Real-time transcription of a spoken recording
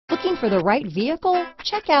Looking for the right vehicle?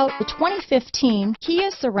 Check out the 2015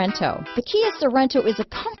 Kia Sorento. The Kia Sorento is a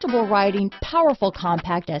comfortable riding, powerful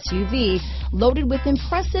compact SUV loaded with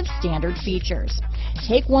impressive standard features.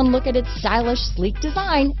 Take one look at its stylish, sleek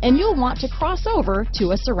design and you'll want to cross over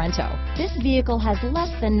to a Sorento. This vehicle has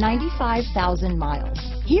less than 95,000 miles.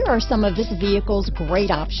 Here are some of this vehicle's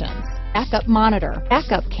great options: backup monitor,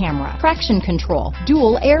 backup camera, traction control,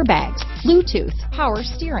 dual airbags, Bluetooth, power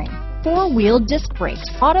steering, four-wheel disc brakes,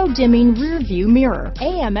 auto-dimming rear-view mirror,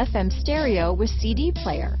 AM/FM stereo with CD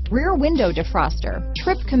player, rear window defroster,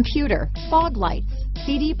 trip computer, fog lights,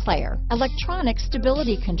 CD player, electronic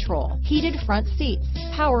stability control, heated front seats,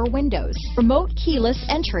 power windows, remote keyless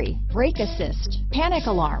entry, brake assist, panic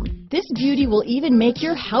alarm. This beauty will even make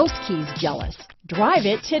your house keys jealous. Drive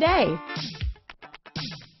it today.